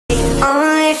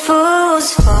Only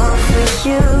fools fall for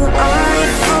you, only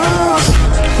fools.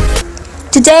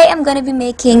 Today I'm gonna be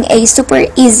making a super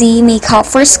easy makeup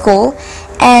for school,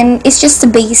 and it's just a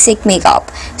basic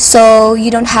makeup, so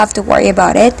you don't have to worry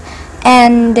about it.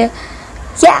 And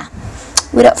yeah,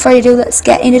 without further ado, let's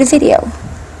get into the video.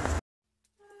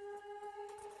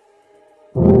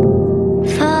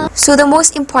 So the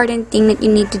most important thing that you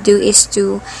need to do is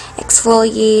to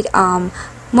exfoliate,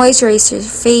 moisturize your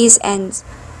face, and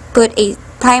put a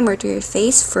primer to your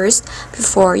face first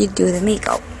before you do the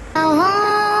makeup. I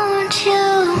want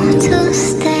you to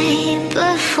stay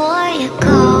before you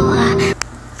go.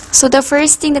 So the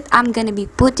first thing that I'm gonna be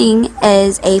putting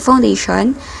is a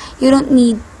foundation. You don't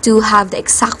need to have the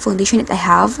exact foundation that I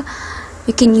have.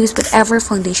 You can use whatever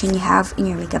foundation you have in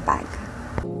your makeup bag.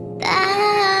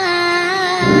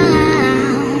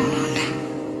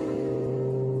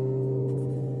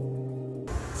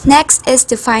 Next is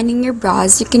defining your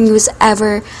brows. You can use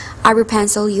whatever eyebrow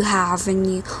pencil you have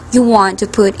and you want to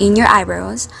put in your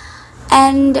eyebrows.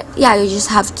 And yeah, you just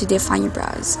have to define your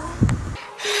brows.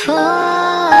 For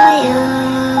you,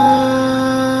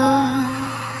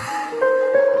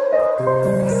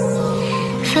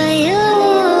 for you,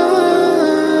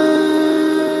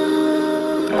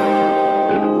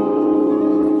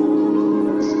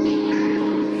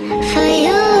 for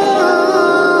you.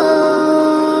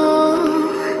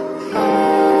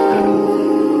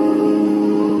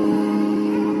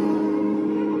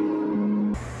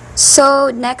 So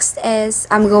next is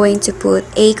I'm going to put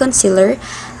a concealer.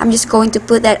 I'm just going to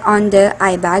put that on the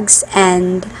eye bags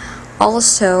and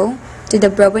also to the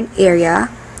brow bone area,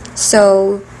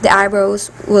 so the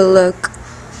eyebrows will look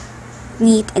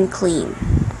neat and clean.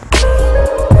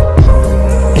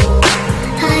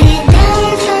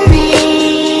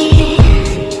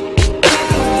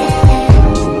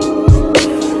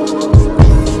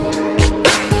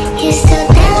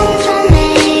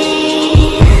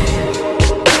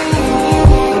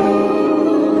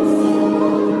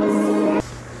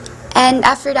 And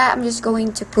after that, I'm just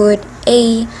going to put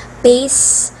a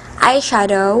base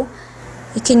eyeshadow.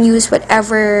 You can use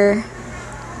whatever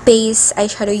base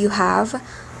eyeshadow you have,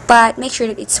 but make sure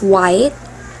that it's white.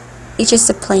 It's just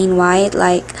a plain white,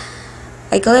 like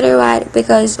a glitter white,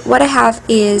 because what I have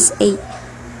is a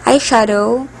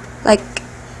eyeshadow, like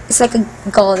it's like a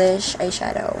goldish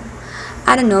eyeshadow.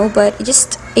 I don't know, but I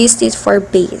just used it for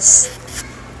base.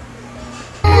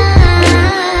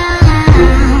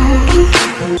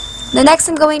 The next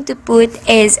I'm going to put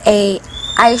is a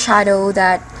eyeshadow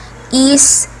that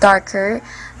is darker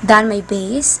than my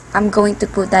base. I'm going to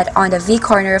put that on the V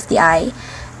corner of the eye,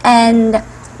 and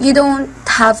you don't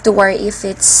have to worry if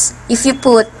you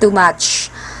put too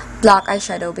much black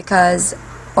eyeshadow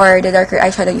or the darker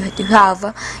eyeshadow you have.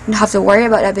 You don't have to worry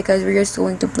about that because we're just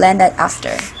going to blend that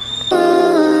after.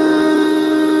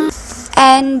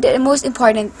 And the most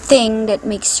important thing that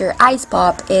makes your eyes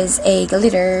pop is a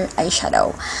glitter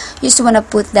eyeshadow. You just want to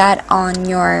put that on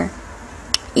your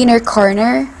inner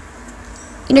corner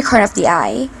of the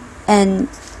eye, and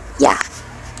yeah,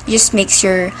 just makes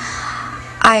your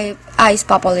eyes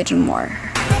pop a little more.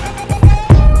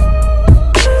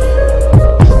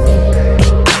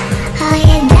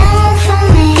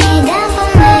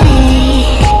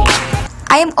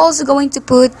 I am also going to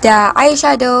put the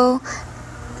eyeshadow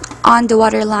on the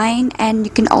waterline, and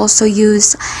you can also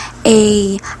use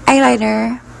a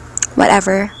eyeliner,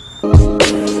 whatever.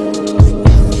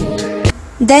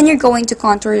 Then you're going to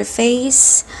contour the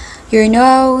face, your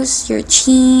nose, your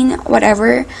chin,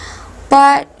 whatever,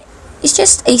 but it's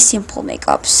just a simple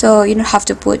makeup, so you don't have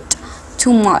to put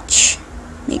too much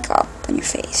makeup on your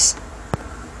face.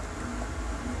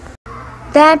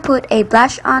 Then put a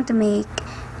blush on to make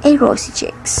a rosy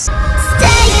cheeks.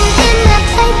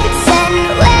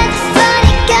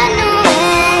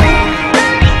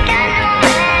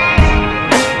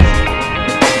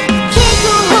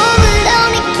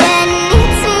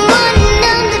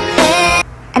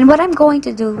 And what I'm going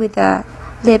to do with the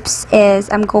lips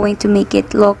is I'm going to make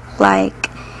it look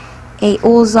like a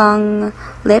Ulzang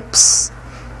lips.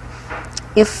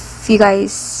 If you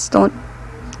guys still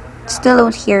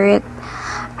don't hear it,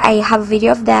 I have a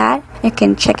video of that. You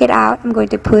can check it out. I'm going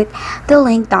to put the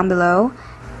link down below.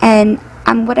 And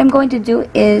what I'm going to do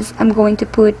is I'm going to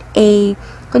put a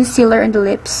concealer on the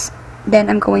lips. Then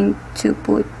I'm going to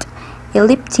put a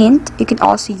lip tint. You can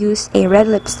also use a red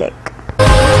lipstick.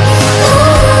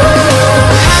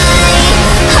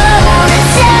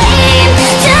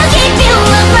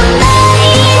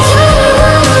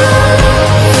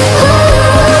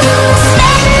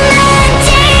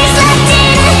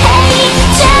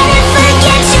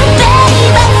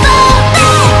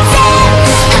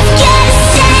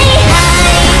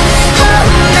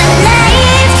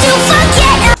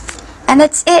 And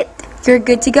that's it. You're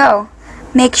good to go.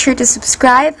 Make sure to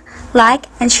subscribe, like,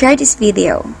 and share this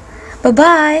video.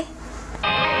 Bye-bye!